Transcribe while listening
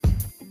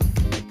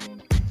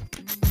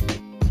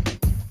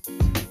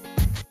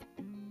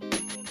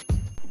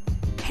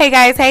Hey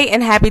guys, hey,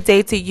 and happy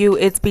day to you.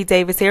 It's B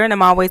Davis here, and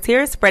I'm always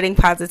here spreading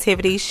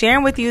positivity,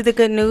 sharing with you the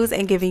good news,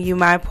 and giving you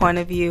my point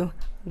of view.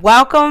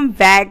 Welcome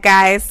back,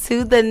 guys,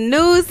 to the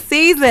new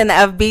season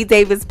of B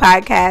Davis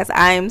Podcast.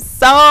 I am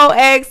so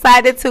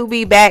excited to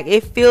be back.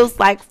 It feels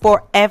like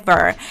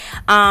forever,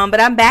 but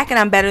I'm back and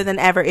I'm better than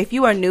ever. If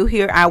you are new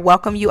here, I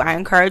welcome you, I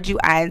encourage you,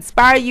 I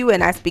inspire you,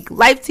 and I speak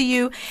life to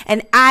you,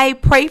 and I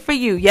pray for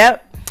you.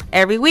 Yep.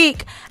 Every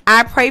week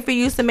I pray for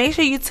you, so make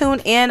sure you tune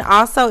in.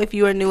 Also, if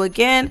you are new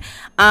again,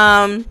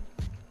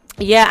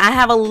 yeah, I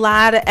have a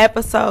lot of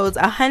episodes,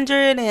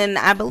 100 and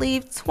I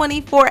believe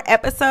 24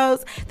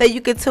 episodes that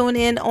you could tune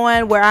in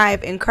on, where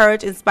I've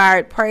encouraged,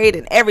 inspired, prayed,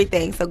 and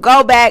everything. So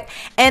go back,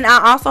 and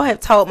I also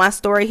have told my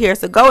story here,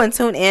 so go and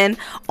tune in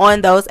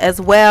on those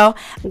as well.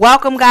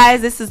 Welcome,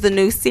 guys. This is the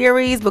new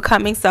series,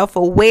 Becoming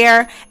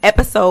Self-Aware,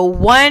 episode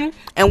 1,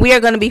 and we are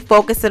going to be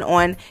focusing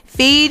on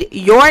feed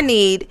your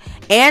need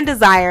and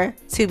desire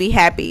to be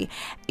happy.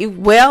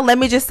 Well, let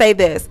me just say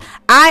this.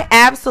 I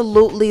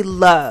absolutely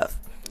love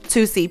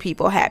to see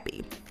people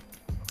happy.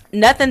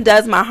 Nothing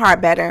does my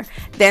heart better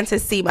than to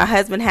see my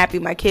husband happy,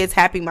 my kids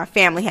happy, my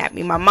family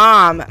happy, my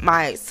mom,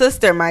 my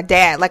sister, my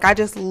dad. Like, I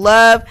just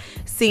love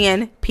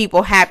seeing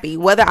people happy,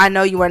 whether I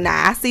know you or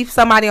not. I see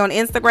somebody on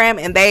Instagram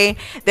and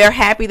they're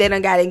happy, they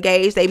done got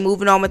engaged, they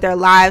moving on with their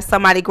lives,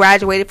 somebody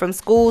graduated from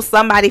school,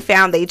 somebody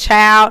found their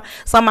child,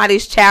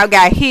 somebody's child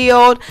got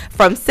healed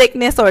from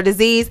sickness or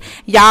disease.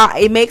 Y'all,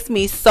 it makes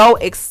me so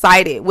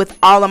excited with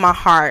all of my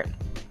heart.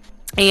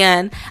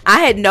 And I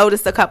had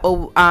noticed a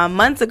couple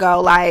months ago,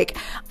 like,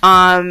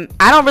 I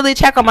don't really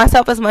check on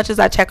myself as much as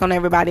I check on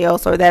everybody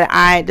else, or that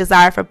I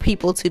desire for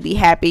people to be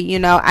happy. You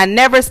know, I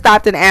never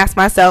stopped and asked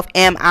myself,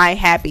 am I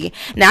happy?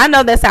 Now, I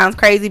know that sounds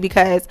crazy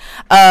because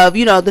of,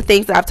 you know, the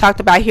things that I've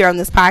talked about here on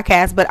this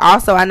podcast, but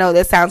also I know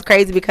that sounds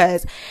crazy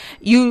because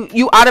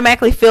you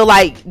automatically feel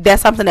like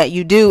that's something that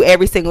you do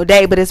every single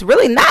day, but it's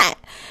really not.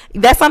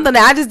 That's something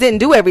that I just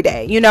didn't do every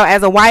day. You know,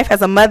 as a wife,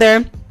 as a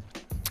mother,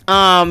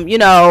 you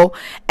know,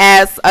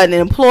 as an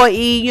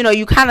employee, you know,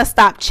 you kind of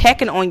stop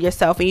checking on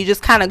yourself and you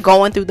just kind of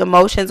going through the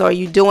motions, or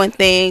you doing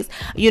things,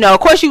 you know. Of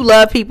course you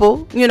love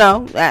people, you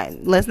know,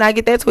 let's not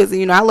get that twisted.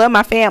 You know, I love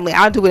my family,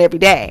 I'll do it every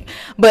day,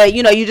 but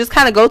you know, you just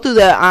kind of go through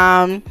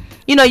the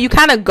you know, you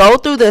kind of go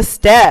through the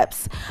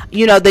steps,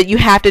 you know, that you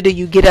have to do.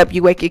 You get up,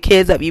 you wake your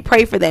kids up, you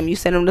pray for them, you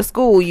send them to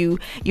school, you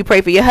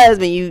pray for your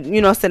husband,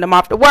 you know, send them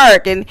off to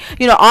work, and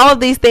you know, all of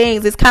these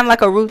things. It's kind of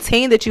like a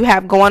routine that you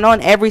have going on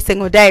every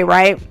single day,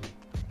 right?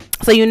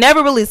 So you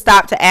never really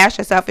stop to ask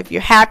yourself if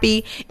you're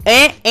happy,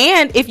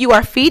 and if you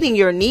are feeding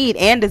your need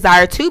and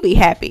desire to be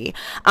happy.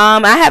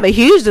 I have a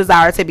huge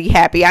desire to be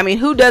happy. I mean,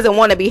 who doesn't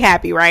want to be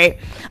happy, right?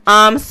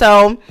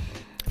 So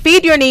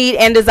feed your need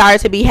and desire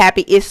to be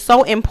happy is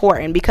so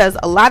important, because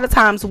a lot of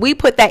times we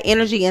put that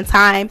energy and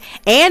time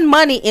and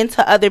money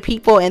into other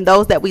people and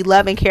those that we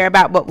love and care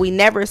about, but we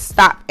never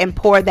stop and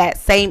pour that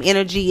same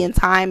energy and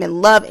time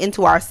and love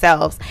into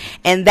ourselves.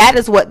 And that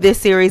is what this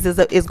series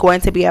is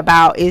going to be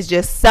about, is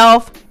just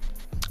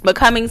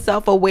becoming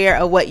self-aware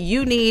of what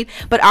you need.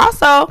 But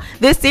also,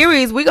 this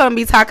series, we're going to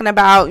be talking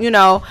about, you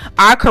know,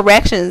 our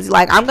corrections.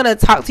 Like, I'm going to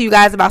talk to you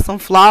guys about some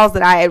flaws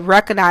that I had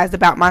recognized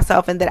about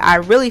myself and that I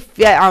really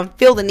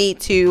feel the need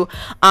to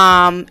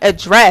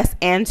address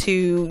and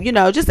to, you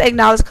know, just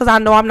acknowledge, because I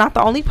know I'm not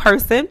the only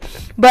person.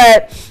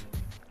 But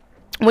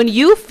when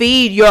you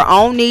feed your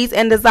own needs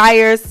and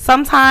desires,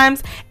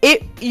 sometimes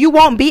you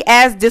won't be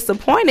as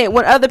disappointed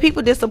when other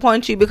people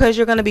disappoint you, because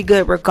you're going to be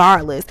good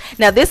regardless.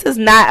 Now, this is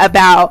not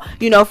about,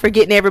 you know,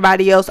 forgetting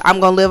everybody else. I'm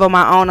going to live on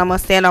my own. I'm going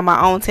to stand on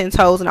my own 10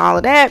 toes and all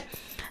of that.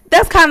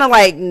 That's kind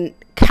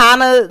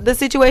of the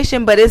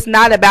situation, but it's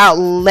not about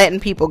letting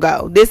people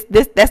go.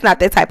 That's not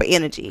that type of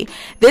energy.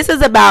 This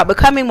is about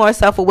becoming more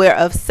self-aware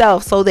of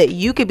self so that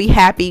you can be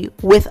happy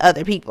with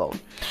other people.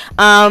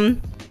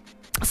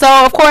 So,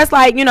 of course,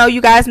 like, you know, you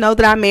guys know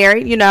that I'm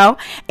married, you know,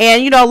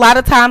 and, you know, a lot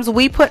of times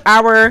we put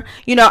our,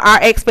 you know, our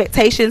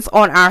expectations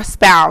on our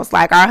spouse,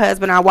 like our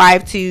husband, our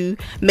wife, to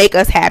make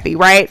us happy,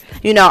 right?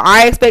 You know,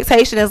 our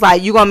expectation is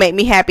like, you gonna make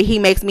me happy, he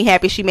makes me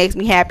happy, she makes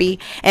me happy,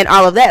 and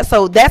all of that.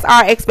 So that's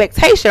our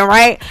expectation,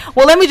 right?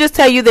 Well, let me just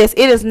tell you this.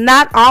 It is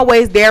not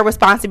always their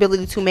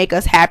responsibility to make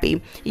us happy.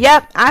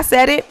 Yep, I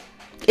said it.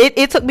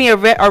 It took me a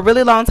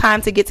really long time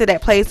to get to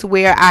that place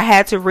where I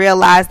had to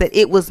realize that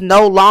it was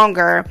no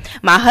longer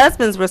my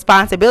husband's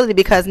responsibility,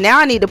 because now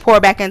I need to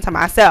pour back into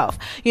myself.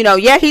 You know,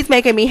 yeah, he's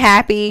making me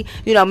happy,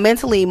 you know,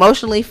 mentally,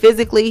 emotionally,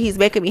 physically. He's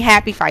making me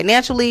happy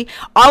financially,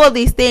 all of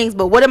these things.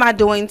 But what am I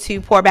doing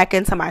to pour back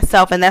into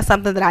myself? And that's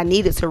something that I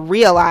needed to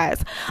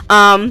realize.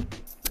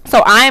 So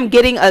I am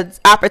getting an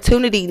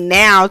opportunity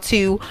now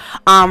to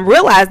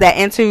realize that,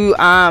 and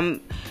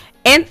to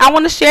And I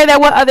want to share that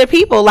with other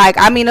people. Like,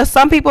 I mean,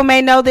 some people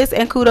may know this,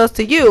 and kudos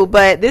to you,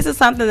 but this is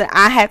something that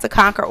I had to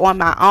conquer on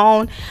my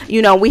own.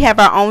 You know, we have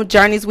our own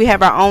journeys. We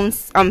have our own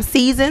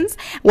seasons.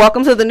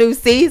 Welcome to the new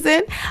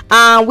season.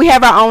 We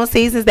have our own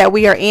seasons that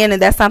we are in,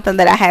 and that's something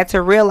that I had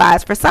to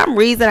realize. For some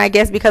reason, I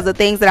guess because of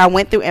things that I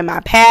went through in my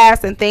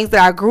past and things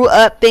that I grew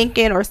up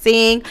thinking or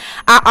seeing,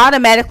 I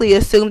automatically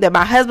assumed that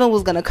my husband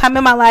was going to come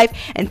in my life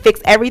and fix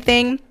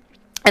everything.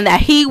 And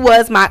that he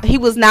was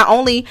not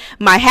only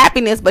my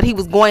happiness, but he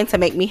was going to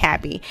make me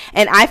happy.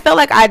 And I felt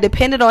like I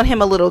depended on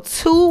him a little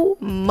too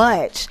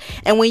much.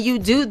 And when you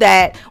do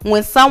that,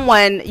 when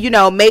someone, you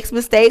know, makes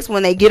mistakes,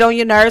 when they get on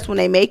your nerves, when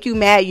they make you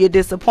mad, you're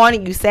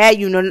disappointed, you sad,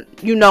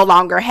 you're no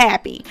longer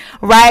happy,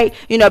 right?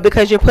 You know,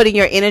 because you're putting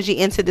your energy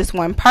into this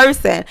one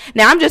person.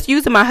 Now, I'm just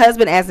using my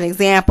husband as an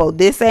example.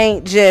 This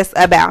ain't just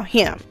about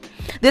him.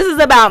 This is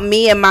about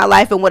me and my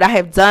life and what I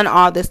have done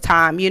all this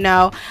time. You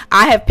know,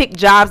 I have picked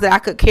jobs that I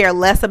could care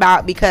less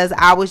about because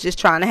I was just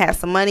trying to have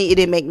some money. It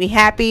didn't make me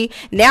happy.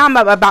 Now I'm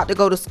about to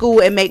go to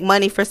school and make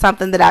money for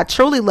something that I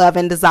truly love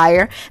and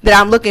desire, that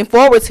I'm looking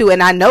forward to,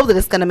 and I know that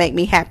it's going to make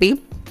me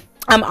happy.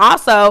 I'm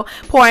also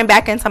pouring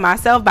back into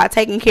myself by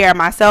taking care of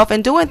myself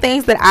and doing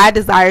things that I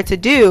desire to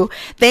do,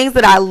 things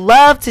that I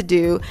love to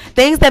do,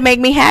 things that make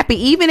me happy,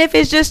 even if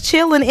it's just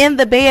chilling in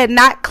the bed,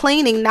 not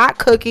cleaning, not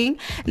cooking,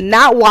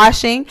 not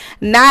washing,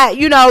 not,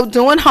 you know,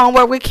 doing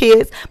homework with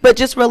kids, but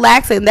just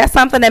relaxing. That's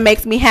something that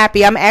makes me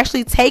happy. I'm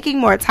actually taking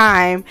more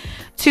time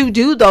to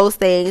do those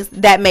things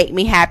that make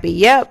me happy.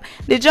 Yep.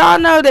 Did y'all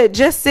know that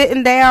just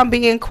sitting down,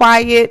 being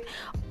quiet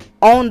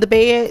on the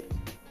bed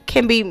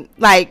can be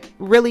like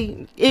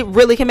it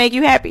really can make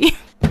you happy?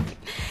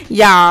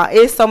 Y'all,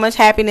 it's so much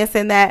happiness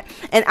in that.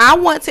 And I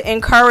want to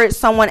encourage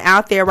someone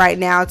out there right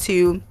now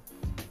to,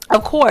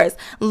 of course,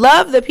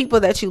 love the people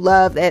that you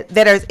love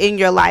that are in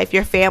your life,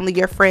 your family,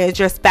 your friends,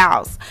 your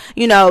spouse.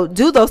 You know,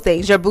 do those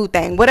things, your boo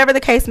thing, whatever the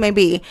case may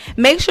be.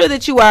 Make sure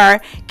that you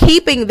are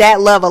keeping that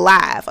love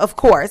alive, of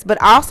course,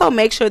 but also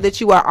make sure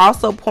that you are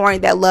also pouring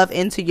that love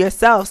into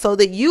yourself so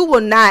that you will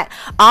not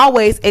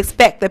always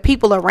expect the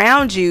people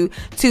around you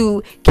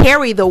to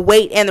carry the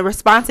weight and the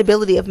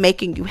responsibility of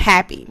making you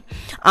happy.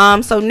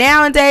 So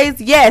nowadays,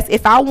 yes,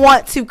 if I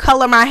want to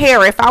color my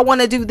hair, if I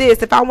want to do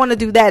this, if I want to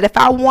do that, if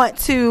I want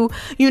to,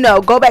 you know,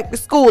 go back to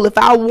school, if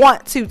I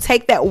want to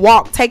take that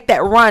walk, take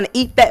that run,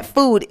 eat that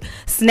food,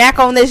 snack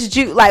on this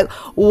juice, like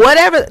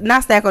whatever,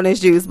 not snack on this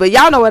juice, but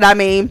y'all know what I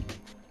mean.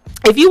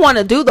 If you want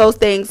to do those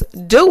things,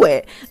 do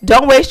it.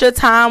 Don't waste your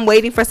time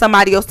waiting for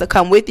somebody else to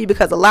come with you,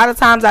 because a lot of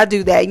times I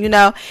do that. You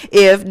know,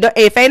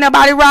 if ain't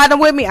nobody riding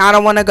with me, I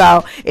don't want to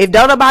go. If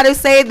don't nobody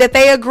say that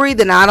they agree,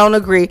 then I don't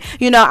agree.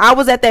 You know, I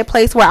was at that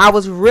place where I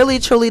was really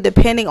truly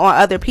depending on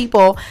other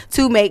people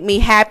to make me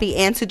happy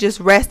and to just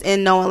rest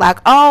in knowing like,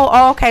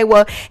 oh, okay,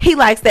 well, he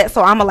likes that,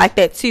 so I'm gonna like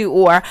that too.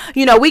 Or,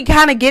 you know, we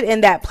kind of get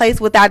in that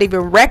place without even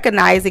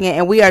recognizing it,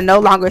 and we are no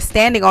longer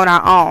standing on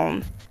our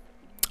own.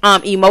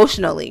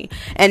 Emotionally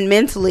and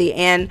mentally,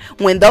 and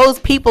when those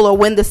people or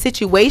when the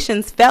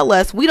situations fail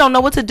us, we don't know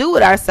what to do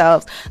with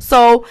ourselves.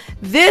 So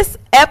this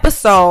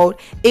episode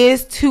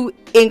is to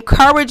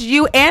encourage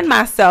you and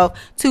myself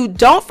to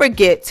don't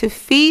forget to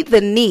feed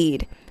the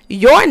need,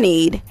 your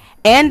need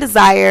and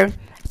desire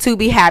to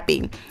be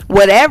happy.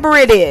 Whatever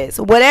it is,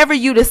 whatever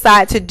you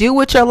decide to do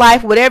with your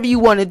life, whatever you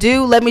want to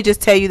do, let me just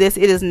tell you this: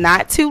 it is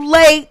not too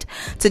late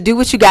to do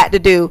what you got to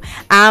do.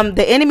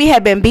 The enemy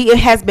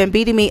has been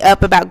beating me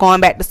up about going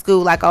back to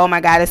school, like, oh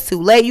my God, it's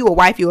too late. You a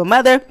wife, you a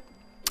mother.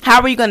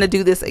 How are you going to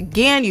do this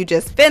again? You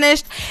just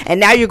finished and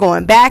now you're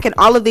going back, and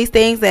all of these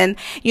things, and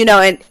you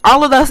know, and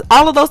all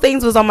of those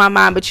things was on my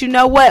mind. But you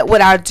know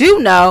what I do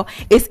know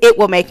is it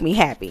will make me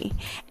happy.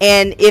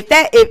 And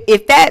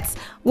if that's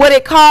what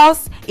it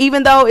costs,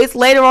 even though it's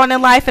later on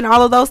in life and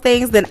all of those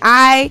things, then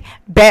I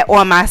bet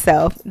on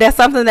myself. That's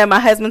something that my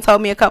husband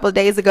told me a couple of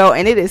days ago,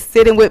 and it is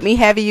sitting with me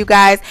heavy, you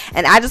guys.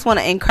 And I just want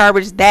to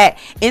encourage that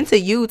into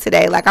you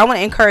today. Like, I want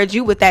to encourage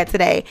you with that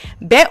today.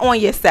 Bet on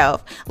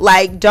yourself.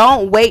 Like,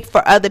 don't wait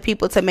for other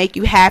people to make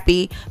you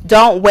happy.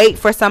 Don't wait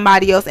for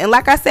somebody else. And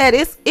like I said,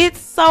 it's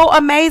so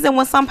amazing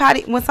when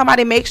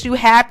somebody makes you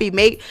happy,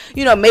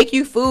 make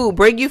you food,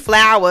 bring you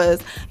flowers,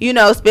 you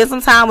know, spend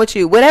some time with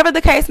you, whatever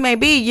the case may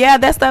be. Yeah,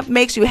 that stuff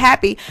makes you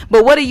happy,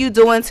 but what are you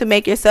doing to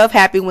make yourself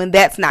happy when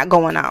that's not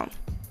going on?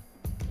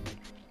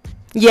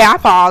 Yeah, I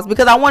paused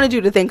because I wanted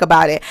you to think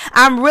about it.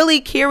 I'm really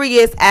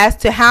curious as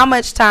to how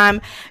much time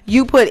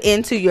you put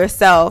into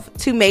yourself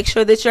to make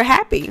sure that you're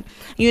happy.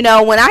 You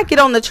know, when I get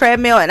on the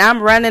treadmill and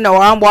I'm running or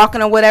I'm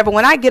walking or whatever,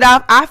 when I get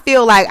off, I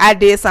feel like I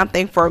did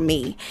something for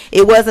me.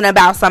 It wasn't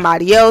about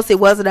somebody else. It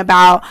wasn't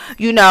about,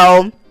 it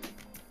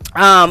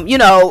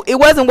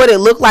wasn't what it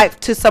looked like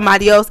to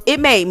somebody else.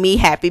 It made me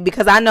happy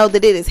because I know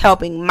that it is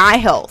helping my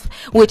health,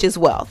 which is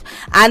wealth.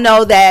 I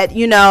know that,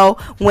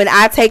 when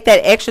I take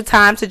that extra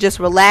time to just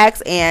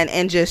relax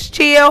and just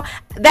chill,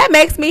 that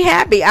makes me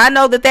happy. I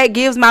know that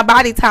gives my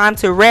body time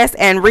to rest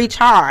and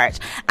recharge.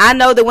 I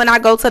know that when I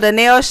go to the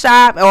nail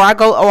shop or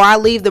I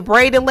leave the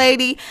braiding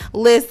lady,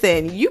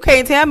 listen, you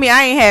can't tell me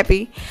I ain't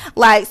happy.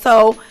 Like,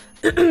 so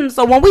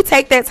So when we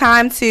take that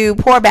time to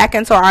pour back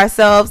into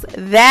ourselves,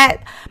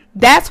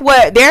 that's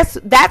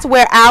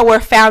where our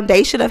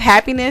foundation of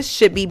happiness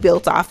should be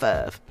built off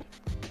of.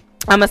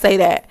 I'm gonna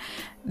say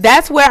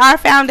that's where our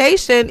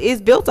foundation is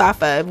built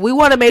off of. We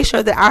want to make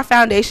sure that our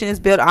foundation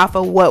is built off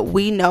of what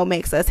we know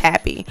makes us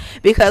happy,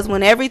 because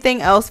when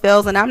everything else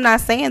fails, and I'm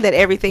not saying that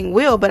everything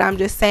will, but I'm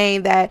just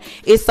saying that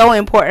it's so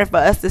important for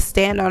us to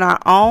stand on our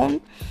own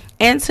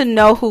and to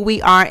know who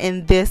we are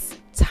in this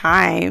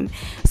time.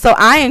 So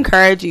I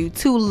encourage you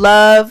to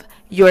love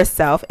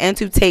yourself and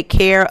to take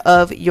care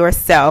of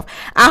yourself.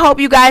 I hope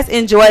you guys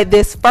enjoyed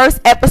this first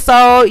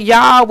episode,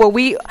 y'all, where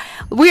we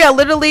are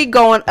literally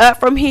going up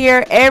from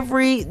here.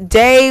 Every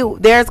day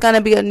there's going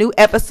to be a new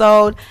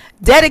episode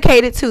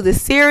dedicated to the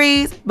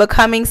series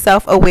Becoming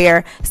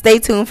Self-Aware. Stay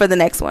tuned for the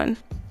next one.